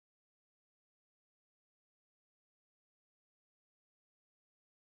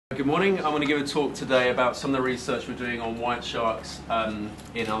Good morning. I'm going to give a talk today about some of the research we're doing on white sharks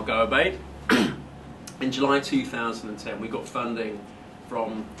in Algoa Bay. In July 2010 we got funding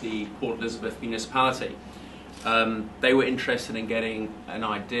from the Port Elizabeth municipality. They were interested in getting an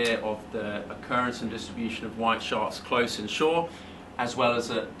idea of the occurrence and distribution of white sharks close inshore, as well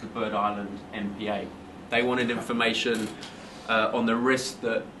as at the Bird Island MPA. They wanted information on the risk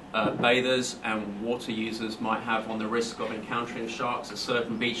that bathers and water users might have on the risk of encountering sharks at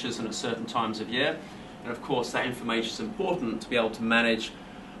certain beaches and at certain times of year. And of course that information is important to be able to manage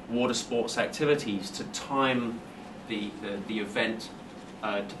water sports activities, to time the event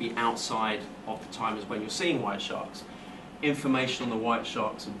to be outside of the time as when you're seeing white sharks. Information on the white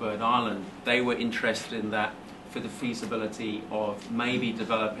sharks at Bird Island, they were interested in that for the feasibility of maybe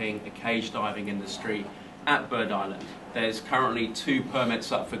developing a cage diving industry at Bird Island. There's currently 2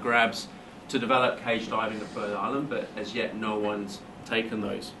 permits up for grabs to develop cage diving at Bird Island, but as yet no one's taken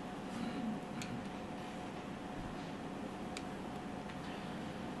those.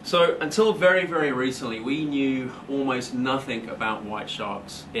 So until very, very recently, we knew almost nothing about white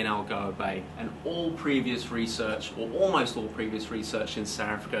sharks in Algoa Bay, and all previous research, or almost all previous research in South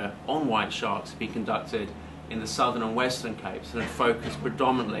Africa on white sharks had been conducted in the southern and western capes and had focused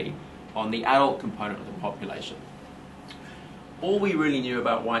predominantly on the adult component of the population. All we really knew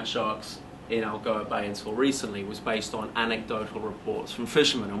about white sharks in Algoa Bay until recently was based on anecdotal reports from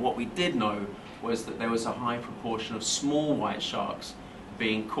fishermen, and what we did know was that there was a high proportion of small white sharks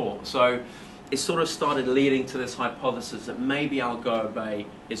being caught. So it sort of started leading to this hypothesis that maybe Algoa Bay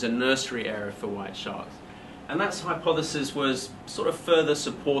is a nursery area for white sharks. And that hypothesis was sort of further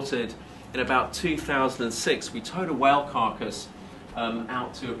supported in about 2006. We towed a whale carcass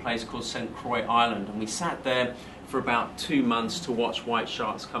out to a place called St. Croix Island, and we sat there for about 2 months to watch white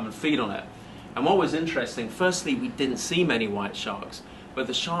sharks come and feed on it. And what was interesting, firstly, we didn't see many white sharks, but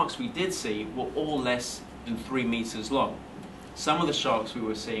the sharks we did see were all less than 3 meters long. Some of the sharks we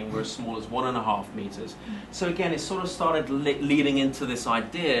were seeing were as small as 1.5 meters. So again, it sort of started leading into this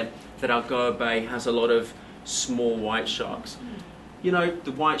idea that Algoa Bay has a lot of small white sharks. You know,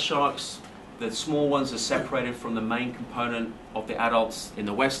 the white sharks, the small ones are separated from the main component of the adults in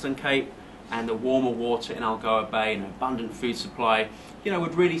the Western Cape, and the warmer water in Algoa Bay and abundant food supply, you know,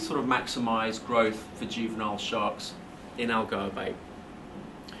 would really sort of maximize growth for juvenile sharks in Algoa Bay.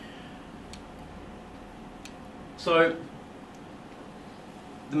 So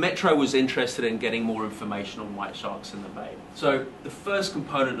the Metro was interested in getting more information on white sharks in the bay. So the first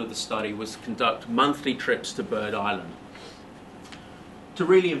component of the study was to conduct monthly trips to Bird Island to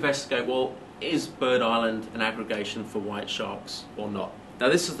really investigate, well, is Bird Island an aggregation for white sharks or not? Now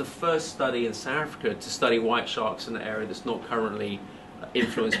this is the first study in South Africa to study white sharks in an area that's not currently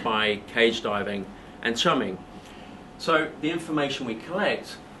influenced by cage diving and chumming. So the information we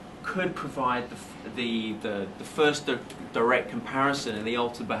collect could provide the first direct comparison in the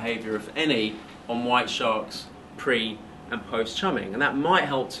altered behaviour, if any, on white sharks pre and post chumming, and that might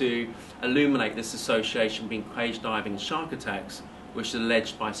help to illuminate this association between cage diving and shark attacks, which is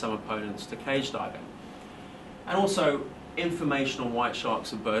alleged by some opponents to cage diving. And also information on white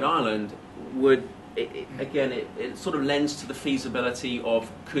sharks at Bird Island would, it sort of lends to the feasibility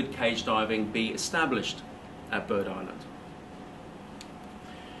of could cage diving be established at Bird Island.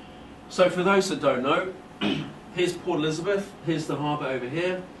 So for those that don't know, here's Port Elizabeth, here's the harbour over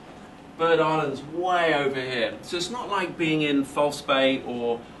here, Bird Island's way over here. So it's not like being in False Bay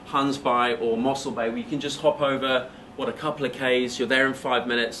or Huns Bay or Mossel Bay where you can just hop over, what, a couple of Ks, you're there in 5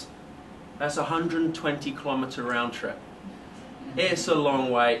 minutes. That's a 120-kilometre round trip. It's a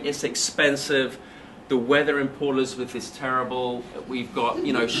long way, it's expensive, the weather in Port Elizabeth is terrible, we've got,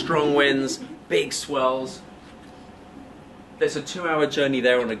 you know, strong winds, big swells. There's a 2-hour journey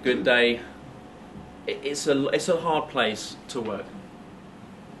there on a good day. It's a hard place to work.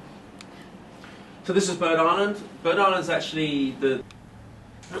 So this is Bird Island. Bird Island's actually the...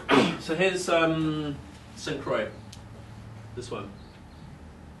 So here's St. Croix, this one.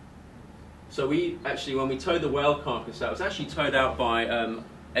 So we actually, when we towed the whale carcass out, it was actually towed out by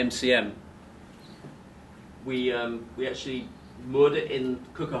MCM. We actually moored it in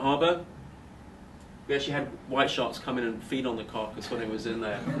Cooker Harbour. We actually had white sharks come in and feed on the carcass when it was in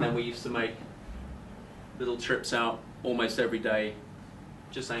there. And then we used to make little trips out almost every day,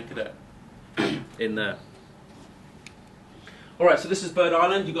 just anchored it in there. Alright, so this is Bird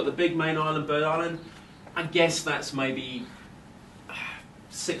Island. You've got the big main island, Bird Island. I guess that's maybe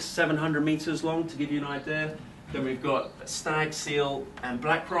 600-700 meters long, to give you an idea. Then we've got stag, seal, and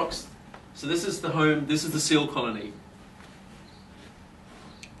black rocks. So this is the home, this is the seal colony.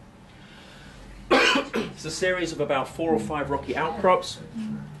 It's a series of about 4 or 5 rocky outcrops.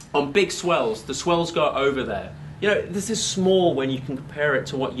 On big swells, the swells go over there. You know, this is small when you can compare it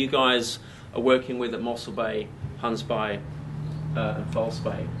to what you guys are working with at Mossel Bay, Hunts Bay, and False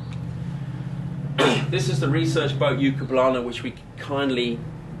Bay. This is the research boat Eucablana, which we kindly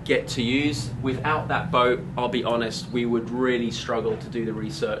get to use. Without that boat, I'll be honest, we would really struggle to do the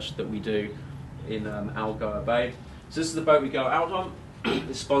research that we do in Algoa Bay. So this is the boat we go out on.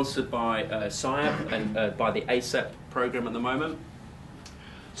 It's sponsored by SIAP and by the ASEP program at the moment.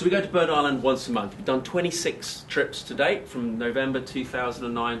 So we go to Bird Island once a month. We've done 26 trips to date from November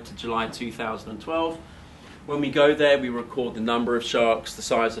 2009 to July 2012. When we go there, we record the number of sharks, the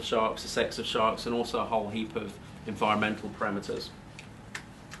size of sharks, the sex of sharks, and also a whole heap of environmental parameters.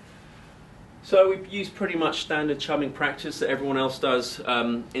 So we use pretty much standard chumming practice that everyone else does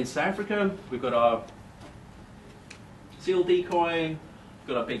in South Africa. We've got our seal decoy, we've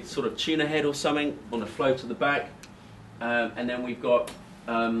got our big sort of tuna head or something on a float at the back, and then we've got,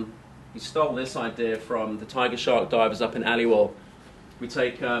 we stole this idea from the tiger shark divers up in Aliwal. We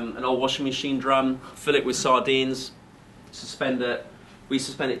take an old washing machine drum, fill it with sardines, suspend it. We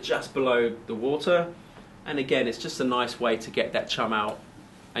suspend it just below the water, and again, it's just a nice way to get that chum out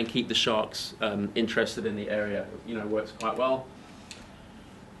and keep the sharks interested in the area. You know, works quite well.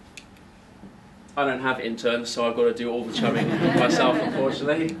 I don't have interns, so I've got to do all the chumming myself,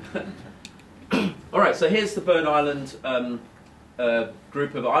 unfortunately. All right, so here's the Bird Island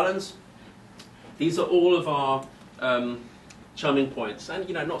group of islands. These are all of our chumming points, and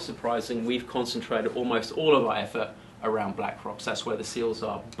you know, not surprising, we've concentrated almost all of our effort around black rocks. That's where the seals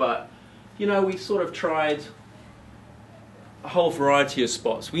are. But you know, we've sort of tried a whole variety of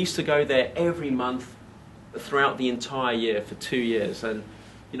spots. We used to go there every month throughout the entire year for 2 years, and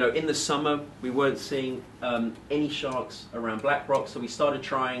you know, in the summer we weren't seeing any sharks around black rocks, so we started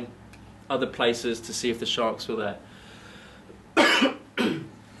trying other places to see if the sharks were there.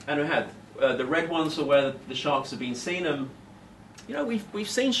 And we had the red ones are where the sharks have been seen, and you know, we've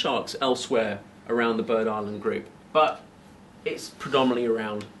seen sharks elsewhere around the Bird Island group, but it's predominantly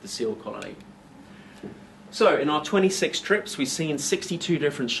around the seal colony. So in our 26 trips, we've seen 62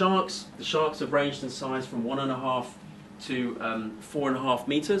 different sharks. The sharks have ranged in size from 1.5 to 4.5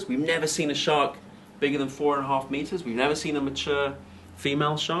 meters. We've never seen a shark bigger than 4.5 meters. We've never seen a mature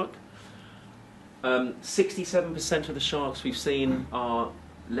female shark. 67% of the sharks we've seen are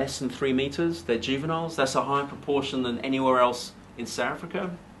less than 3 meters. They're juveniles. That's a higher proportion than anywhere else in South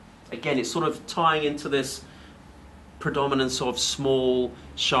Africa. Again, it's sort of tying into this predominance of small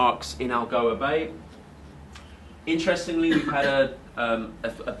sharks in Algoa Bay. Interestingly, we've had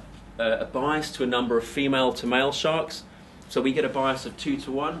a bias to a number of female to male sharks. So we get a bias of 2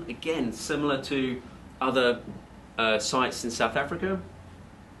 to 1. Again, similar to other sites in South Africa.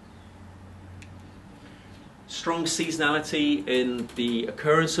 Strong seasonality in the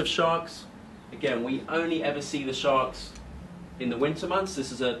occurrence of sharks. Again, we only ever see the sharks in the winter months.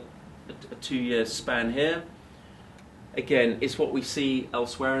 This is a 2-year span here. Again, it's what we see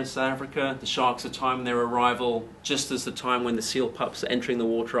elsewhere in South Africa. The sharks are timing their arrival just as the time when the seal pups are entering the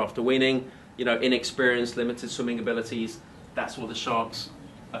water after weaning. You know, inexperienced, limited swimming abilities. That's what the sharks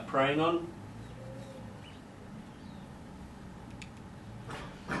are preying on.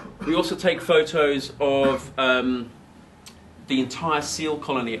 We also take photos of the entire seal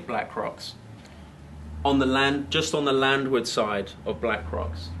colony at Black Rocks. On the land, just on the landward side of Black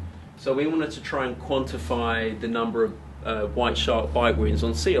Rocks. So we wanted to try and quantify the number of white shark bite wounds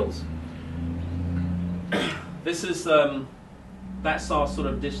on seals. This is that's our sort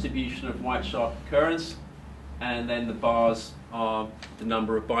of distribution of white shark occurrence, and then the bars are the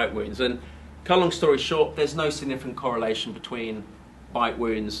number of bite wounds. And cut a long story short, there's no significant correlation between bite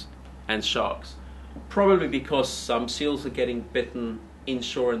wounds and sharks. Probably because some seals are getting bitten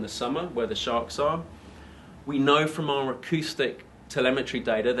inshore in the summer, where the sharks are. We know from our acoustic telemetry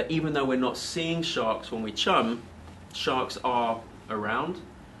data that even though we're not seeing sharks when we chum, sharks are around.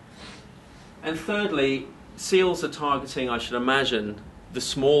 And thirdly, seals are targeting, I should imagine, the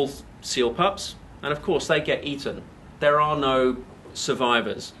small seal pups, and of course they get eaten. There are no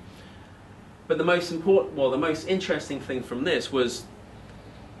survivors. But the most important, well, the most interesting thing from this was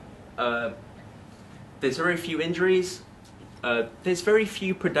there's very few injuries, there's very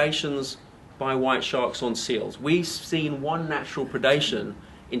few predations by white sharks on seals. We've seen 1 natural predation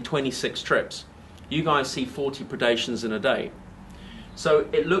in 26 trips. You guys see 40 predations in a day. So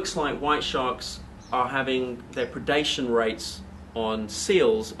it looks like white sharks are having their predation rates on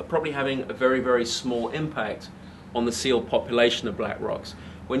seals are probably having a very, very small impact on the seal population of Black Rocks.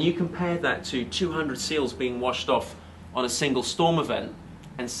 When you compare that to 200 seals being washed off on a single storm event,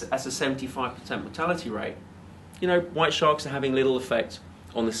 and that's a 75% mortality rate, you know, white sharks are having little effect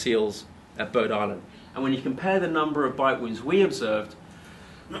on the seals at Bird Island. And when you compare the number of bite wounds we observed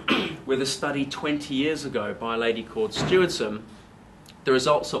with a study 20 years ago by a lady called Stewardson, the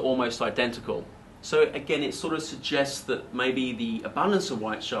results are almost identical. So again, it sort of suggests that maybe the abundance of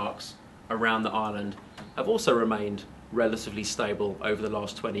white sharks around the island have also remained relatively stable over the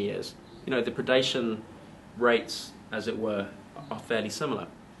last 20 years. You know, the predation rates, as it were, are fairly similar.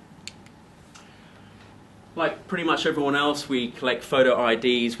 Like pretty much everyone else, we collect photo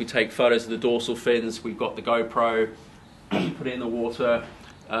IDs, we take photos of the dorsal fins, we've got the GoPro, put it in the water,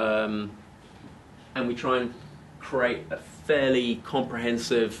 and we try and create a fairly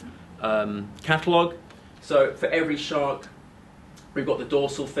comprehensive catalogue. So for every shark, we've got the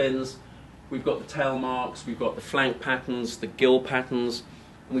dorsal fins, we've got the tail marks, we've got the flank patterns, the gill patterns,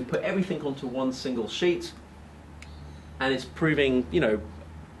 and we put everything onto one single sheet, and it's proving, you know,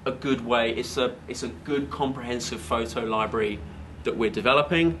 a good way. It's a good comprehensive photo library that we're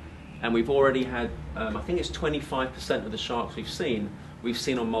developing, and we've already had I think it's 25% of the sharks we've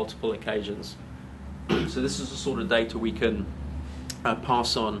seen on multiple occasions. So this is the sort of data we can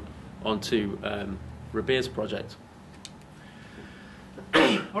pass onto Rabeer's project.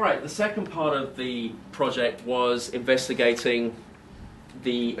 All right, the second part of the project was investigating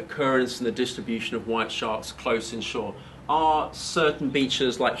the occurrence and the distribution of white sharks close inshore. Are certain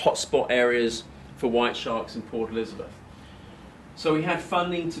beaches like hotspot areas for white sharks in Port Elizabeth? So we had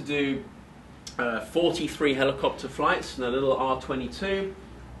funding to do 43 helicopter flights in a little R22.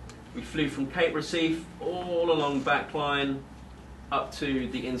 We flew from Cape Recife all along backline up to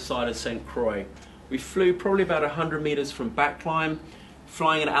the inside of St. Croix. We flew probably about 100 meters from backline,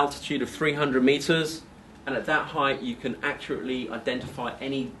 flying at an altitude of 300 meters, and at that height you can accurately identify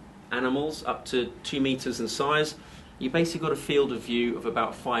any animals up to 2 meters in size. You basically got a field of view of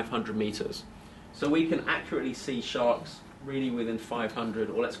about 500 meters. So we can accurately see sharks really within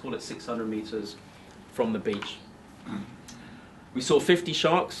 500, or let's call it 600 meters from the beach. We saw 50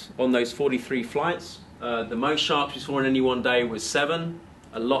 sharks on those 43 flights. The most sharks we saw in any one day was 7,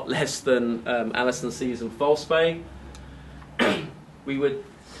 a lot less than Alison sees in False Bay. We would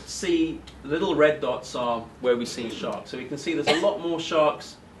see little red dots are where we see sharks. So we can see there's a lot more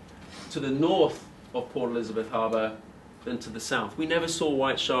sharks to the north of Port Elizabeth Harbour than to the south. We never saw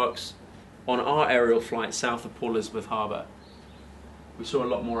white sharks on our aerial flight south of Port Elizabeth Harbour. We saw a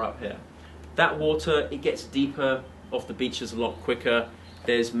lot more up here. That water, it gets deeper off the beaches a lot quicker.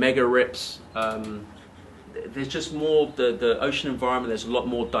 There's mega rips. There's just more, the ocean environment, there's a lot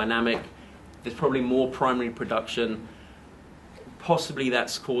more dynamic. There's probably more primary production. Possibly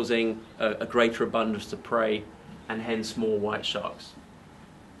that's causing a greater abundance of prey and hence more white sharks.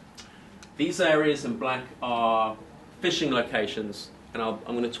 These areas in black are fishing locations, and I'm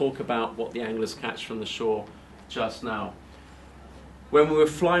going to talk about what the anglers catch from the shore just now. When we were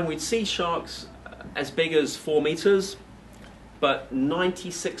flying, we'd see sharks as big as 4 meters, but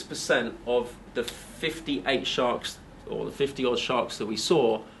 96% of the 58 sharks, or the 50 odd sharks that we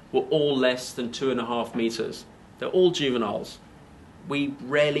saw, were all less than 2.5 meters. They're all juveniles. We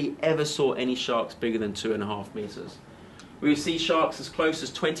rarely ever saw any sharks bigger than 2.5 meters. We would see sharks as close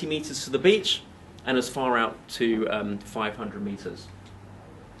as 20 meters to the beach and as far out to 500 meters.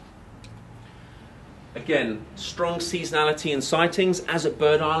 Again, strong seasonality in sightings, as at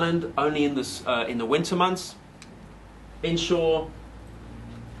Bird Island, only in the winter months. Inshore,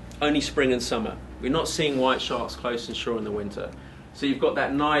 only spring and summer. We're not seeing white sharks close inshore in the winter. So you've got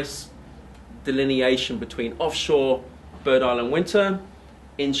that nice delineation between offshore, Bird Island winter,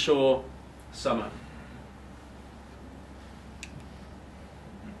 inshore, summer.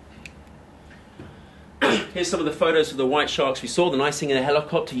 Here's some of the photos of the white sharks we saw. The nice thing in a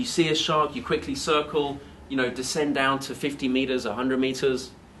helicopter, you see a shark, you quickly circle, you know, descend down to 50 meters, 100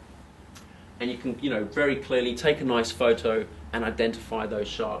 meters, and you can, you know, very clearly take a nice photo and identify those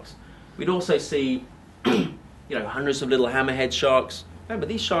sharks. We'd also see, you know, hundreds of little hammerhead sharks. Remember,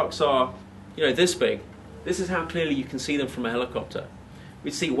 these sharks are, you know, this big. This is how clearly you can see them from a helicopter.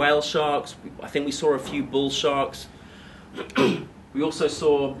 We'd see whale sharks. I think we saw a few bull sharks. We also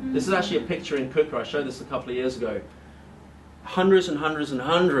saw, this is actually a picture in Cooker, I showed this a couple of years ago, hundreds and hundreds and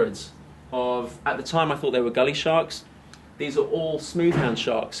hundreds of, at the time I thought they were gully sharks. These are all smoothhound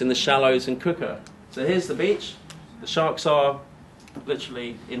sharks in the shallows in Cooker. So here's the beach. The sharks are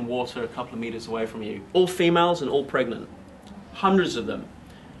literally in water a couple of meters away from you. All females and all pregnant. Hundreds of them.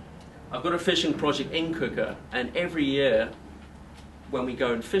 I've got a fishing project in Cooker, and every year when we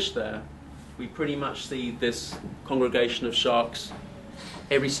go and fish there, we pretty much see this congregation of sharks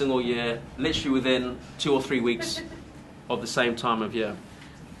every single year, literally within 2 or 3 weeks of the same time of year.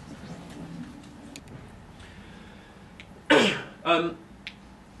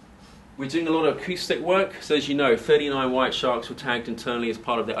 We're doing a lot of acoustic work. So as you know, 39 white sharks were tagged internally as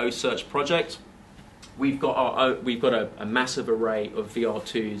part of the O-Search project. We've got a massive array of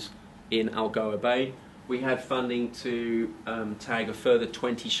VR2s in Algoa Bay. We had funding to tag a further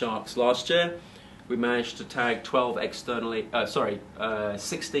 20 sharks last year. We managed to tag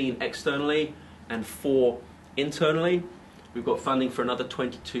 16 externally and 4 internally. We've got funding for another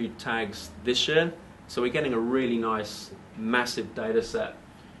 22 tags this year. So we're getting a really nice, massive data set.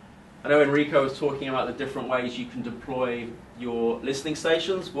 I know Enrico was talking about the different ways you can deploy your listening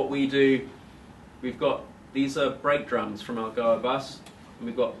stations. What we do, these are brake drums from Algoa Bus. And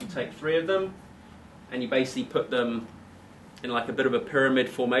you take 3 of them, and you basically put them in like a bit of a pyramid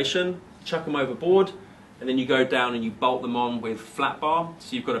formation, chuck them overboard, and then you go down and you bolt them on with flat bar.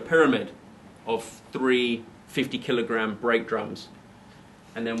 So you've got a pyramid of 3 50-kilogram brake drums.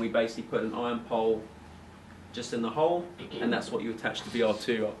 And then we basically put an iron pole just in the hole, and that's what you attach the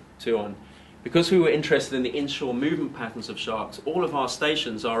VR2 on. Because we were interested in the inshore movement patterns of sharks, all of our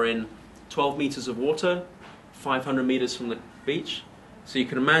stations are in 12 meters of water, 500 meters from the beach. So you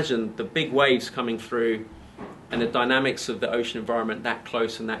can imagine the big waves coming through and the dynamics of the ocean environment that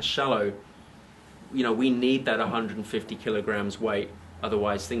close and that shallow. You know, we need that 150 kilograms weight,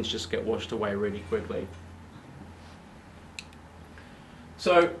 otherwise things just get washed away really quickly.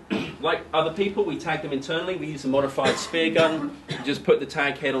 So, like other people, we tag them internally. We use a modified spear gun. You just put the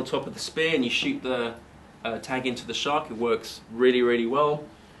tag head on top of the spear and you shoot the tag into the shark. It works really, really well.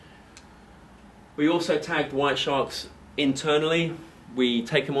 We also tagged white sharks internally. We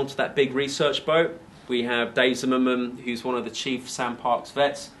take them onto that big research boat. We have Dave Zimmerman, who's one of the chief Sandparks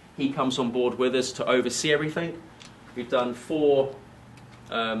vets. He comes on board with us to oversee everything. We've done 4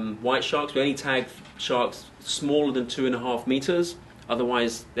 white sharks. We only tagged sharks smaller than 2.5 meters.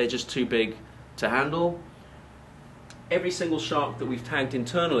 Otherwise, they're just too big to handle. Every single shark that we've tagged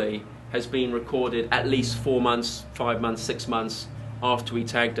internally has been recorded at least 4 months, 5 months, 6 months after we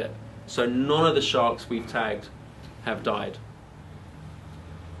tagged it. So none of the sharks we've tagged have died.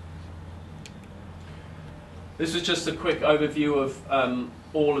 This is just a quick overview of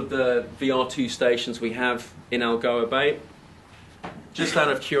all of the VR2 stations we have in Algoa Bay. Just out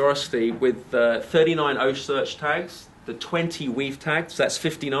of curiosity, with 39 O-Search tags, the 20 we've tagged, so that's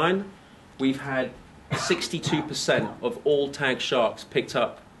 59, we've had 62% of all tagged sharks picked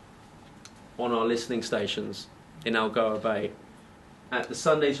up on our listening stations in Algoa Bay. At the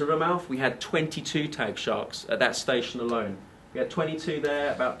Sundays River mouth, we had 22 tagged sharks at that station alone. We had 22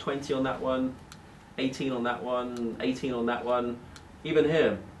 there, about 20 on that one, 18 on that one, 18 on that one. Even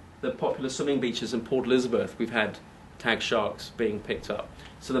here, the popular swimming beaches in Port Elizabeth, we've had tagged sharks being picked up.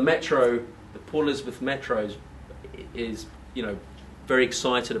 So the Port Elizabeth Metro is, you know, very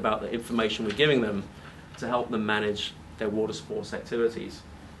excited about the information we're giving them to help them manage their water sports activities.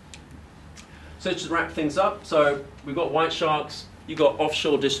 So just to wrap things up, so we've got white sharks, you've got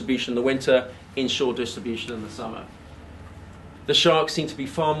offshore distribution in the winter, inshore distribution in the summer. The sharks seem to be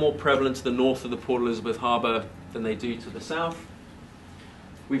far more prevalent to the north of the Port Elizabeth Harbour than they do to the south.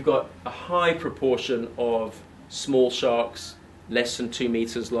 We've got a high proportion of small sharks, less than 2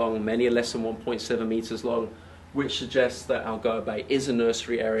 meters long, many are less than 1.7 meters long, which suggests that Algoa Bay is a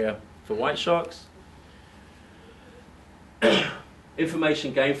nursery area for white sharks.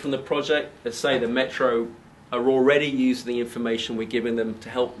 Information gained from the project, let's say the Metro are already using the information we're giving them to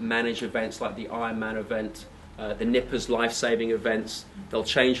help manage events like the Ironman event, the Nippers life-saving events. They'll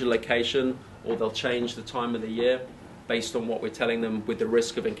change the location or they'll change the time of the year based on what we're telling them with the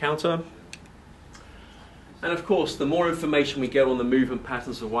risk of encounter. And of course, the more information we get on the movement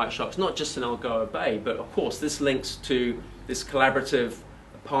patterns of white sharks, not just in Algoa Bay, but of course this links to this collaborative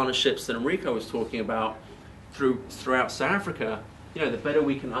partnerships that Enrico was talking about throughout South Africa. You know, the better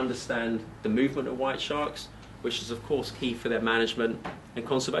we can understand the movement of white sharks, which is of course key for their management and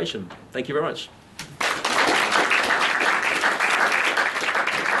conservation. Thank you very much.